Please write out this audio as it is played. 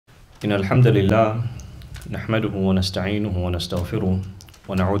إن الحمد لله نحمده ونستعينه ونستغفره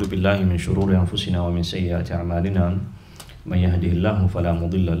ونعوذ بالله من شرور أنفسنا ومن سيئات أعمالنا من يهده الله فلا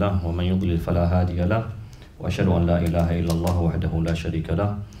مضل له ومن يضلل فلا هادي له وأشهد أن لا إله إلا الله وحده لا شريك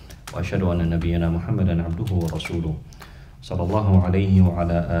له وأشهد أن نبينا محمدا عبده ورسوله صلى الله عليه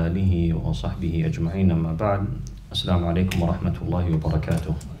وعلى آله وصحبه أجمعين. أما بعد, Assalamu alaikum wa rahmatullahi wa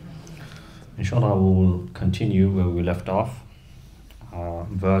barakatuh. Inshallah, we will continue where we left off,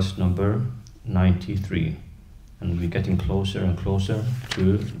 verse number 93, and we're getting closer and closer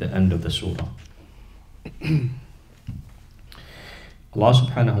to the end of the surah. Allah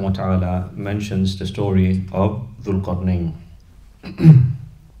subhanahu wa ta'ala mentions the story of Dhul Qarnayn. And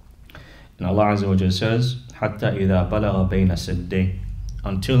Allah Azza wa Jalla says, Hatta idha balagha bayna saddayn,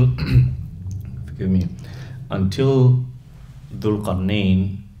 until until Dhul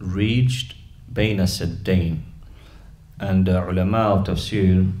Qarnayn reached bayna saddayn. And ulama of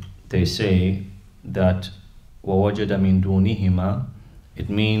Tafsir, they say that وَوَجَدَ مِن دُونِهِمَا, it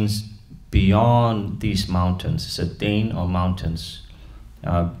means beyond these mountains. Saddayn or mountains.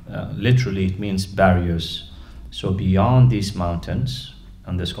 Literally it means barriers. So beyond these mountains,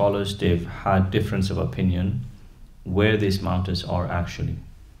 and the scholars, they've had difference of opinion where these mountains are actually.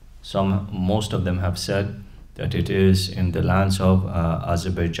 Most of them have said that it is in the lands of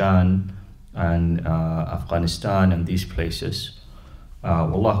Azerbaijan and Afghanistan and these places.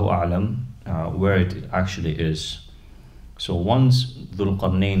 Wallahu a'lam where it actually is. So once Dhul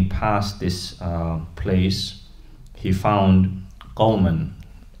Qarnayn passed this place, he found qawman,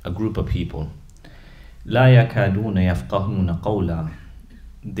 a group of people. La yakaduna yafqahuna qawla.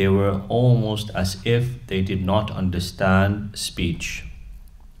 They were almost as if they did not understand speech.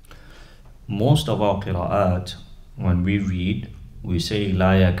 Most of our qira'at, when we read, we say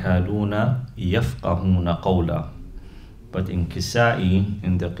La yakaduna yafqahuna qawla. But in Kisa'i,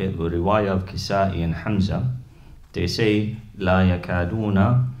 in the riwayah of Kisa'i and Hamza, they say La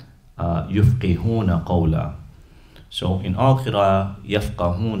yakaduna yufqihuna qawla. So in our qira'ah,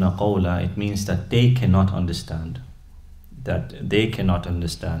 yafqahuna qawla, it means that they cannot understand. And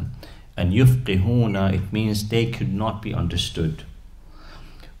yufqihuna, it means they could not be understood.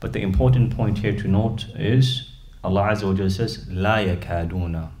 But the important point here to note is Allah Azza wa Jalla says La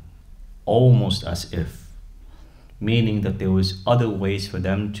yakaduna, almost as if, meaning that there was other ways for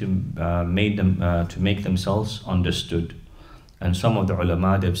them to make themselves understood. And some of the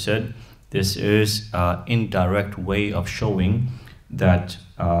ulama, they've said this is an indirect way of showing that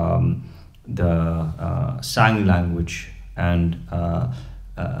the sign language and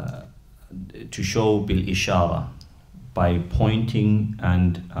to show bil ishara, by pointing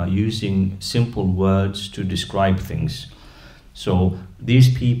and using simple words to describe things. So these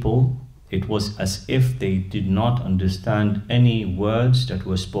people, it was as if they did not understand any words that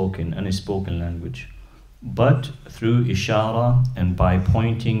were spoken, any spoken language. But through ishara and by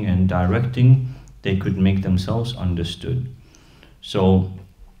pointing and directing, they could make themselves understood. So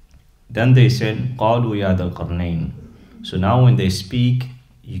then they said, قَالُوا يَا ذَا الْقَرْنَيْنِ. So now when they speak,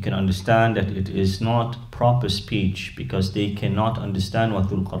 you can understand that it is not proper speech, because they cannot understand what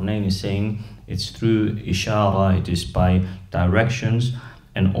Dhul Qarnayn is saying. It's through ishara, it is by directions,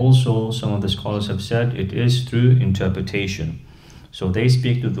 and also some of the scholars have said it is through interpretation. So they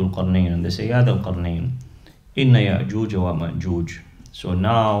speak to Dhul Qarnayn and they say, Ya Dhul Qarnayn, inna Yajuj wa Majuj. So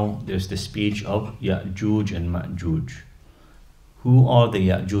now there's the speech of Yajuj and Majuj. Who are the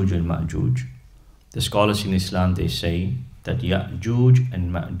Yajuj and Majuj? The scholars in Islam, they say that Yajuj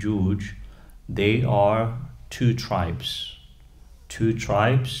and Majuj, they are two tribes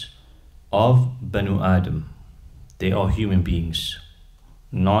of Banu Adam. They are human beings,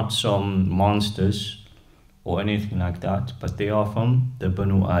 not some monsters or anything like that, but they are from the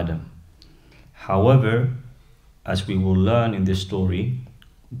Banu Adam. However, as we will learn in this story,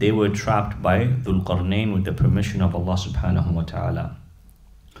 they were trapped by Dhul Qarnayn with the permission of Allah subhanahu wa ta'ala.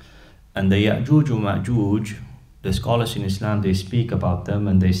 And the Yajuj and Majuj, the scholars in Islam, they speak about them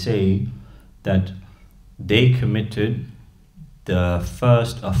and they say that they committed the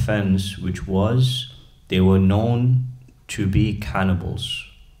first offense, which was they were known to be cannibals.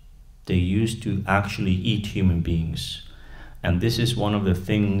 They used to actually eat human beings. And this is one of the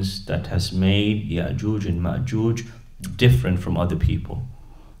things that has made Yajuj and Majuj different from other people.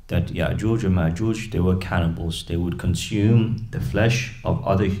 That Yajuj and Majuj, they were cannibals. They would consume the flesh of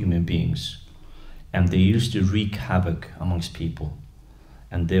other human beings. And they used to wreak havoc amongst people.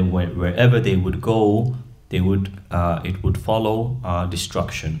 And then wherever they would go, it would follow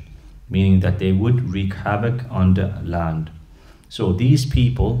destruction, meaning that they would wreak havoc on the land. So these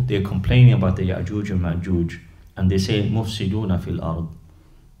people, they're complaining about the Yajuj and Majuj, and they say, Mufsiduna fil ard.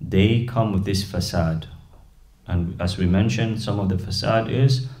 they come with this fasad. And as we mentioned, some of the fasad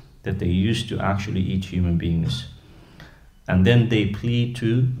is that they used to actually eat human beings. And then they plead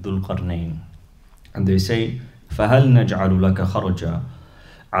to Dhul Qarnayn. And they say, فَهَلْ نَجْعَلُ لَكَ خَرْجًا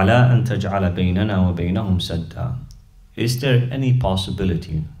عَلَىٰ أَن تَجْعَلَ بَيْنَنَا وَبَيْنَهُمْ سَدًّا. Is there any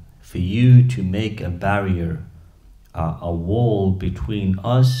possibility for you to make a barrier, a wall between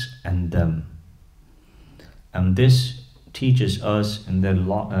us and them? And this teaches us in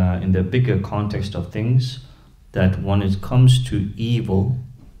the bigger context of things that when it comes to evil,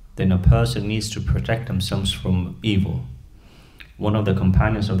 then a person needs to protect themselves from evil. One of the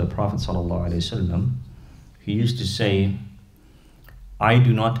companions of the Prophet ﷺ, he used to say, I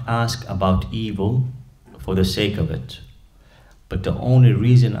do not ask about evil for the sake of it, but the only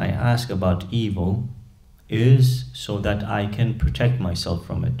reason I ask about evil is so that I can protect myself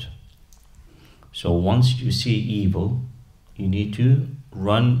from it. So once you see evil, you need to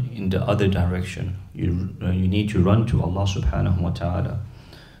run in the other direction. You need to run to Allah subhanahu wa ta'ala.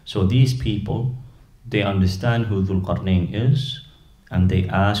 So these people, they understand who Dhul Qarnayn is, and they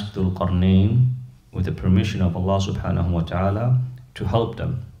ask Dhul Qarnayn with the permission of Allah subhanahu wa ta'ala to help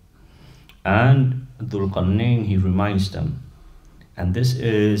them. And Dhul Qarnayn, he reminds them. And this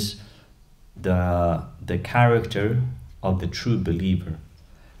is the character of the true believer,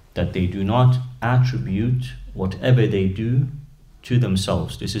 that they do not attribute whatever they do to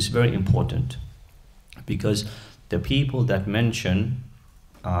themselves. This is very important, because the people that mention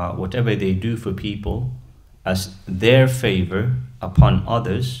whatever they do for people as their favor upon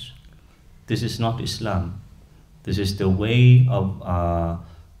others, this is not Islam. This is the way of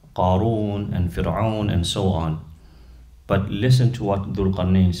Qarun and Fir'aun and so on. But listen to what Dhul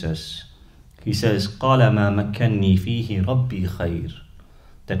Qarnayn says. He says, قَالَ مَا مَكَّنِّي فِيهِ رَبِّي خَيْرٌ.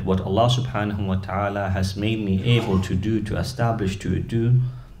 That what Allah subhanahu wa ta'ala has made me able to do, to establish, to do,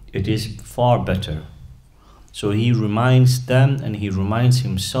 it is far better. So he reminds them and he reminds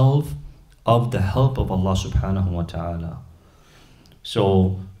himself of the help of Allah subhanahu wa ta'ala.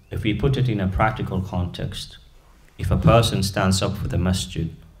 So if we put it in a practical context, if a person stands up for the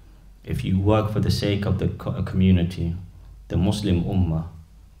masjid, if you work for the sake of the community, the Muslim ummah,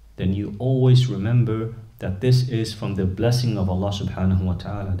 then you always remember that this is from the blessing of Allah subhanahu wa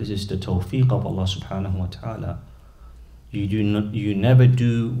ta'ala. This is the tawfiq of Allah subhanahu wa ta'ala. You never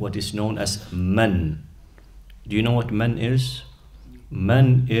do what is known as Mann. Do you know what Mann is?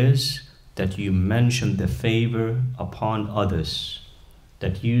 Mann is that you mention the favor upon others.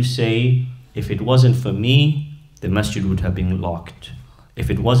 That you say, if it wasn't for me, the masjid would have been locked. If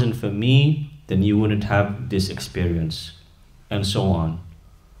it wasn't for me, then you wouldn't have this experience, and so on.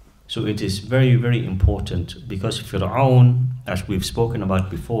 So it is very, very important, because Fir'aun, as we've spoken about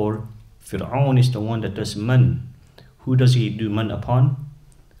before, Fir'aun is the one that does Mann. Who does he do Mann upon?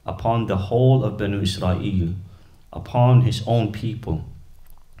 Upon the whole of Banu Israel, upon his own people.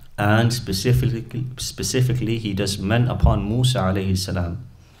 And specifically he does Mann upon Musa alayhi salam.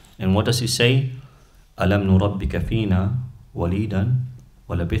 And what does he say? أَلَمْ نُرَبِّكَ فِينَا وَلِيدًا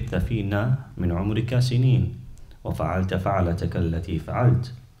وَلَبِثْتَ فِينَا مِنْ عُمْرِكَ سِنِينَ وَفَعَلْتَ فَعَلَتَكَ الَّتِي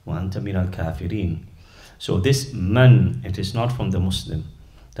فَعَلْتَ وَأَنْتَ مِنَ الْكَافِرِينَ. So this man, it is not from the Muslim,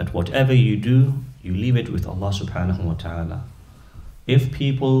 that whatever you do, you leave it with Allah subhanahu wa ta'ala. If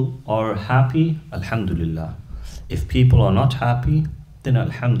people are happy, alhamdulillah. If people are not happy, then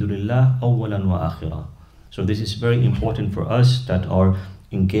alhamdulillah, awwalan wa akhirah. So this is very important for us that are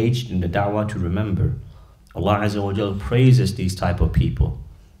engaged in the da'wah to remember. Allah Azza wa Jal praises these type of people.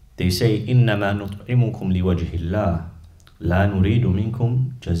 They say, إِنَّمَا نُطْعِمُكُمْ لِوَجْهِ اللَّهِ لَا نُرِيدُ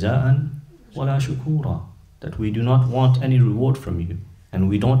مِنْكُمْ جَزَاءً وَلَا شُكُورًا. That we do not want any reward from you, and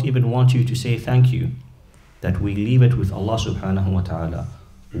we don't even want you to say thank you. That we leave it with Allah subhanahu wa ta'ala.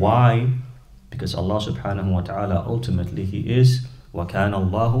 Why? Because Allah subhanahu wa ta'ala ultimately He is وَكَانَ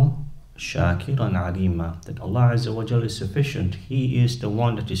اللَّهُ شَاكِرًا عَلِيمًا. That Allah Azza wa Jal is sufficient. He is the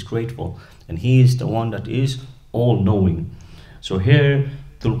one that is grateful, and He is the one that is all-knowing. So here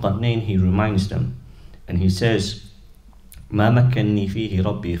Dhul Qarnayn, he reminds them, and he says, مَا مَكَّنِّي فِيهِ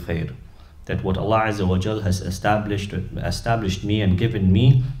رَبِّي خَيْرٌ. That what Allah Azza wa Jal has established me and given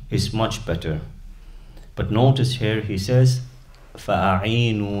me is much better. But notice here he says,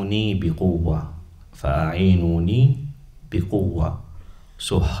 فَأَعِينُونِي بِقُوَّةٍ فَأَعِينُونِي بِقُوَّةٍ.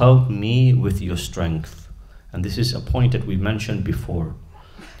 So help me with your strength. And this is a point that we mentioned before,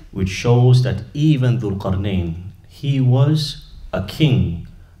 which shows that even Dhul Qarnayn, he was a king.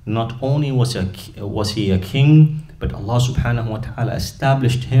 Not only was he a king, but Allah subhanahu wa ta'ala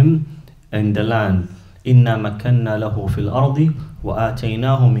established him in the land. إِنَّا مَكَّنَّا لَهُ فِي الْأَرْضِ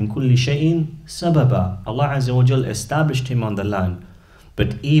وَآتَيْنَاهُ مِنْ كُلِّ شَيْءٍ سَبَبًا. Allah Azza wa Jal established him on the land.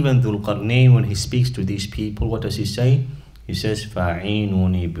 But even Dhul Qarnayn, when he speaks to these people, what does he say? He says,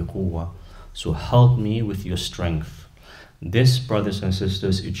 فَعِينُونِي بِقُوَّةٍ. So help me with your strength. This, brothers and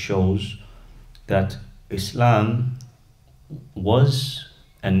sisters, it shows that Islam was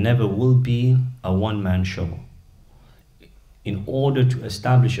and never will be a one-man show. In order to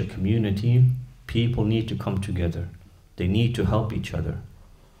establish a community, people need to come together. They need to help each other.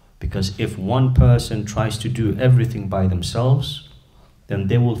 Because if one person tries to do everything by themselves, then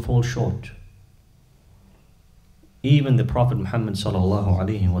they will fall short. Even the Prophet Muhammad sallallahu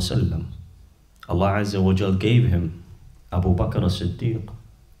alaihi wasallam, Allah Azza wa Jal gave him Abu Bakr as-Siddiq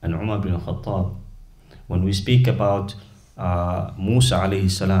and Umar bin Khattab. When we speak about Musa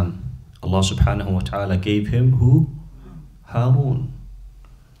alayhi salam, Allah subhanahu wa ta'ala gave him who? Harun.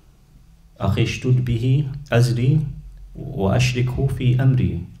 أخشتد به أزري وأشركه في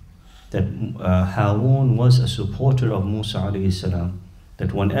أمري. That Harun was a supporter of Musa alayhi salam.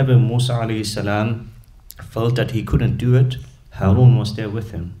 That whenever Musa alayhi salam felt that he couldn't do it, Harun was there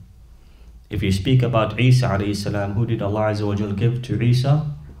with him. If you speak about Isa alayhi salam, who did Allah Azza wa Jal give to Isa?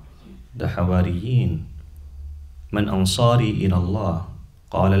 The Hawariyin. من أنصاري إلى الله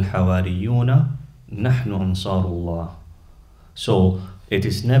قال الحواريون نحن أنصار الله. So it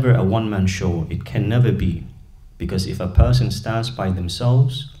is never a one-man show. It can never be. Because if a person stands by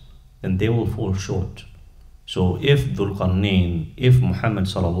themselves, then they will fall short. So if Dhul Qarnayn, if Muhammad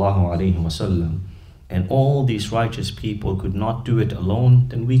sallallahu alayhi wasallam, and all these righteous people could not do it alone,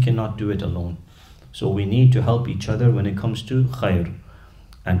 then we cannot do it alone. So we need to help each other when it comes to khair.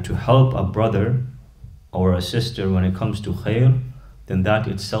 And to help a brother or a sister when it comes to khair, then that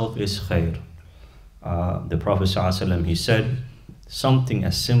itself is khair. The Prophet ﷺ, he said something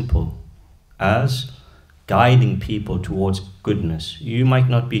as simple as guiding people towards goodness. You might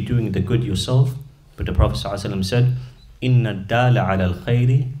not be doing the good yourself, but the Prophet ﷺ said, إِنَّ الدَّالَ عَلَى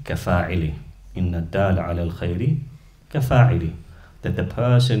الْخَيْرِ كَفَاعِلِ. إِنَّ الدَّالَ عَلَى الْخَيْرِ كَفَاعِلِ. That the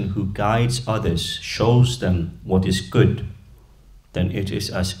person who guides others, shows them what is good, then it is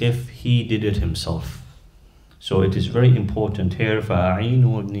as if he did it himself. So it is very important here,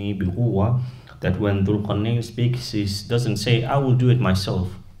 فَأَعِينُونِي بِقُوَّةٍ, that when Dhul Qarnayn speaks, he doesn't say, I will do it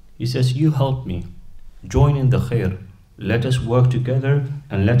myself. He says, you help me. Join in the khair. Let us work together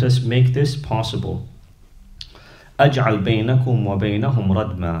and let us make this possible. أَجْعَلْ بَيْنَكُمْ وَبَيْنَهُمْ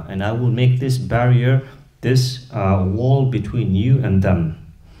رَدْمًا. And I will make this barrier, this wall between you and them.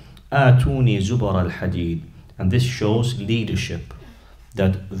 آتوني زبر الحديد. And this shows leadership.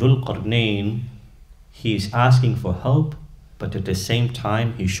 That Dhul Qarnayn, he is asking for help, but at the same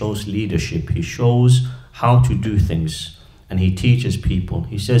time he shows leadership. He shows how to do things, and he teaches people.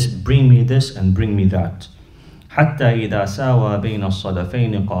 He says, bring me this and bring me that. حتى إذا ساوى بين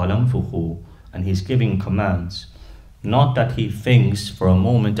الصدفين قال انفخوا. And he's giving commands. Not that he thinks for a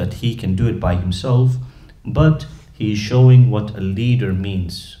moment that he can do it by himself, but he is showing what a leader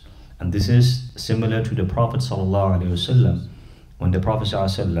means. And this is similar to the Prophet ﷺ. When the Prophet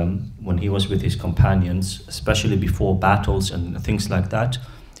ﷺ, when he was with his companions, especially before battles and things like that,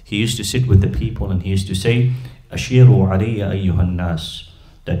 he used to sit with the people and he used to say, Ashiru alayya ayyuhan nas,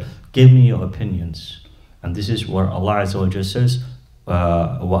 that give me your opinions. And this is where Allah Azza wa Jalla says,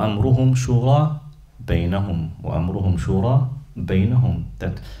 وَأَمْرُهُمْ شُورَى بَيْنَهُمْ وَأَمْرُهُمْ شُورَى بَيْنَهُمْ.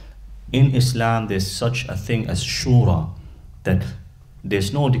 That in Islam there's such a thing as shura, that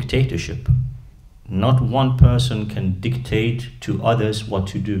there's no dictatorship. Not one person can dictate to others what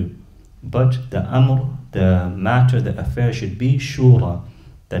to do. But the amr, the matter, the affair should be shura,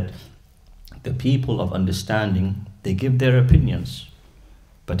 that the people of understanding, they give their opinions.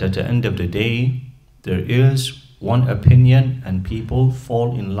 But at the end of the day, there is one opinion and people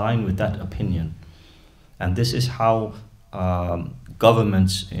fall in line with that opinion. And this is how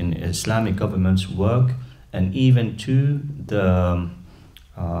governments, in Islamic governments, work, and even to the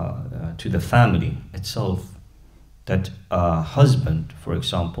family itself. That a husband, for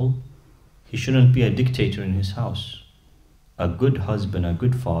example, he shouldn't be a dictator in his house. A good husband, a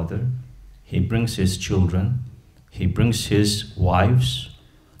good father, he brings his children, he brings his wives,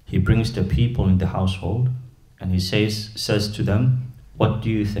 he brings the people in the household, and he says to them, what do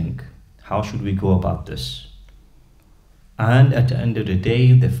you think? How should we go about this? And at the end of the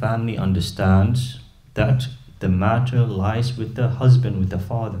day, the family understands that the matter lies with the husband, with the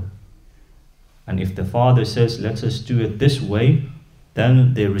father. And if the father says, let us do it this way,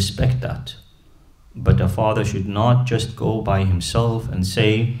 then they respect that. But a father should not just go by himself and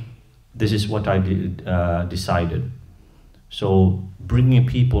say, this is what I decided. So bringing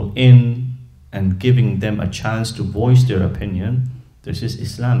people in and giving them a chance to voice their opinion, this is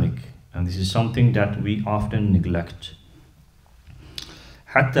Islamic. And this is something that we often neglect.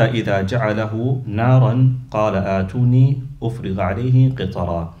 حتى إذا جعله نارا قال آتوني أفرغ عليه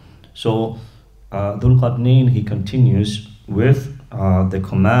قطرا. So Dhul Qarnayn, he continues with the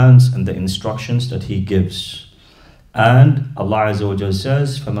commands and the instructions that he gives. And Allah Azza wa Jal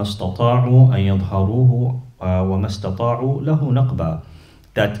says, فَمَا اسْتَطَاعُوا أَن يَظْهَرُوهُ وَمَا اسْتَطَاعُوا لَهُ نَقْبًا.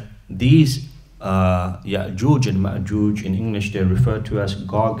 That these Yajuj and Majuj, in English they're referred to as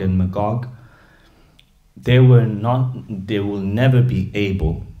Gog and Magog, they will never be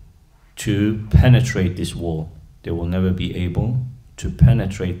able to penetrate this wall. They will never be able to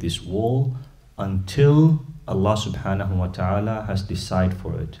penetrate this wall until Allah subhanahu wa ta'ala has decided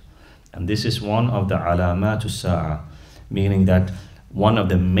for it. And this is one of the alamat as-sa'a, meaning that one of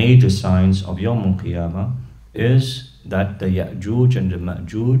the major signs of Yawm al-Qiyamah is that the Yajuj and the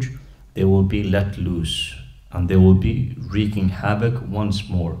Majuj, they will be let loose and they will be wreaking havoc once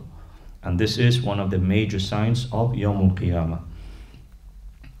more. And this is one of the major signs of Yawm al-Qiyamah.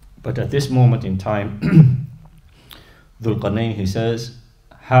 But at this moment in time, Dhul Qarnayn, he says,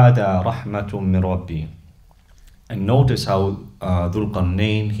 هَذَا رَحْمَةٌ مِّن رَبِّي. And notice how Dhul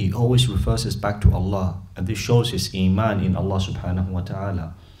Qarnayn, he always refers us back to Allah. And this shows his iman in Allah subhanahu wa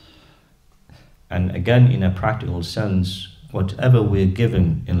ta'ala. And again, in a practical sense, whatever we're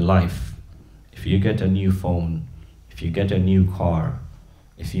given in life, if you get a new phone, if you get a new car,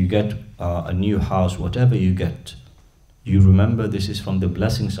 if you get a new house, whatever you get, you remember this is from the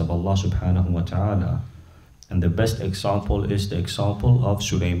blessings of Allah subhanahu wa ta'ala. And the best example is the example of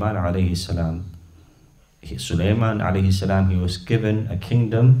Sulaiman alayhi salam. Sulaiman alayhi salam, he was given a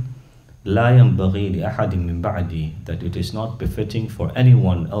kingdom لا ينبغي لأحد من بعدي, that it is not befitting for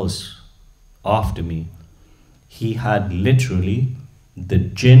anyone else after me. He had literally the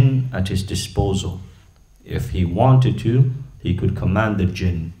jinn at his disposal. If he wanted to, he could command the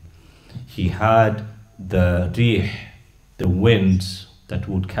jinn. He had the rih, the winds that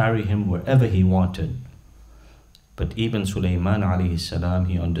would carry him wherever he wanted. But even Sulaiman alayhi salam,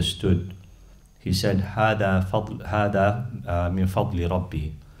 he understood. He said, هَذَا مِنْ فَضْلِ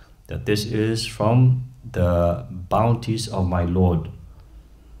رَبِّي, that this is from the bounties of my Lord.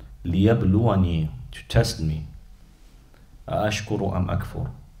 لِيَبْلُوَنِي, to test me. أَأَشْكُرُ أَمْ أَكْفُرُ,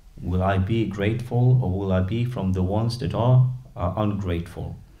 will I be grateful or will I be from the ones that are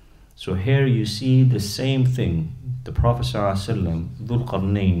ungrateful? So here you see the same thing. The Prophet ﷺ, Dhul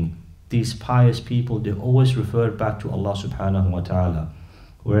Qarnayn, these pious people, they always refer back to Allah subhanahu wa ta'ala.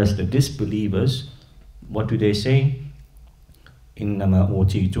 Whereas the disbelievers, what do they say? إِنَّمَا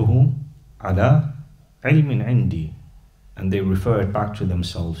أُوتِيتُهُ عَلَىٰ عِلْمٍ عِنْدِي, and they refer it back to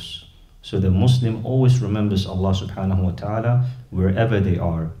themselves. So the Muslim always remembers Allah subhanahu wa ta'ala wherever they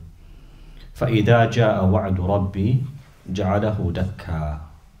are. فَإِذَا جَاءَ وَعْدُ رَبِّي جَعَلَهُ دَكَّا.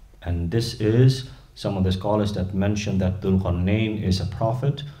 And this is, some of the scholars that mention that Dhul Qarnayn is a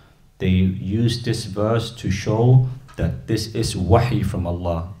prophet, they use this verse to show that this is wahi from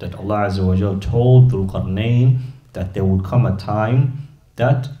Allah, that Allah Azza wa Jal told Dhul Qarnayn that there would come a time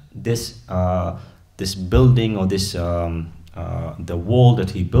that this building or this the wall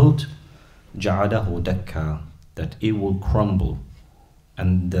that he built, جَعَلَهُ دَكَّا, that it will crumble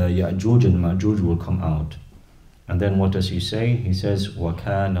and the Yajuj and Majuj will come out. And then what does he say? He says,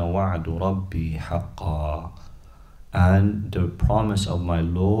 وَكَانَ وَعْدُ رَبِّي حَقًّا, and the promise of my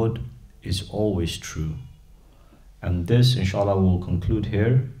Lord is always true. And this, inshallah, we'll conclude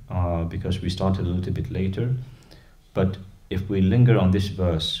here because we started a little bit later. But if we linger on this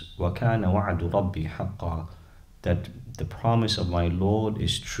verse, وَكَانَ وَعْدُ رَبِّي حَقًّا, that the promise of my Lord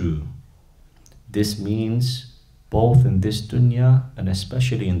is true. This means both in this dunya and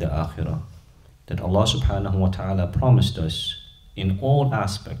especially in the akhirah, that Allah subhanahu wa ta'ala promised us in all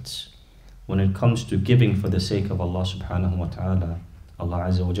aspects. When it comes to giving for the sake of Allah subhanahu wa ta'ala, Allah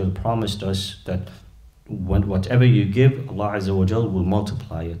Azza wa Jal promised us that whatever you give, Allah Azza wa Jal will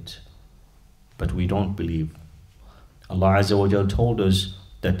multiply it. But we don't believe. Allah Azza wa Jal told us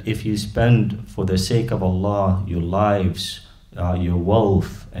that if you spend for the sake of Allah your lives, your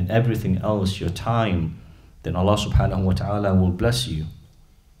wealth and everything else, your time, then Allah subhanahu wa ta'ala will bless you.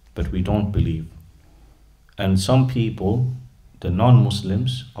 But we don't believe. And some people, the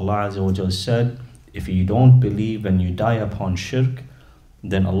non-Muslims, Allah Azza wa Jal said, if you don't believe and you die upon shirk,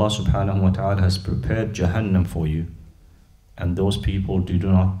 then Allah subhanahu wa ta'ala has prepared Jahannam for you. And those people do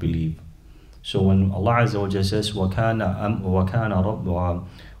not believe. So when Allah Azza wa Jal says, وَكَانَ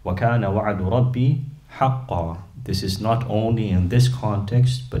وَعْدُ رَبِّي حَقًّا, this is not only in this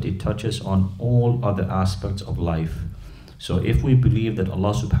context, but it touches on all other aspects of life. So if we believe that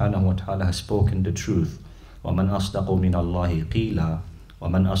Allah subhanahu wa ta'ala has spoken the truth, وَمَنْ أَصْدَقُ مِنَ اللَّهِ قِيلًا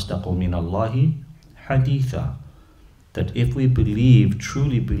وَمَنْ أَصْدَقُ مِنَ اللَّهِ حَدِيثًا, that if we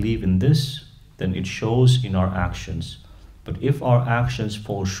truly believe in this, then it shows in our actions. But if our actions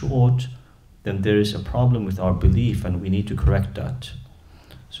fall short, then there is a problem with our belief and we need to correct that.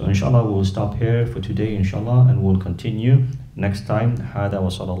 So inshallah we'll stop here for today inshallah, and we'll continue next time. هذا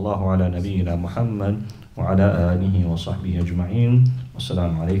وصلى الله على نبينا محمد وعلى آله وصحبه أجمعين.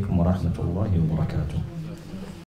 والسلام عليكم ورحمة الله وبركاته.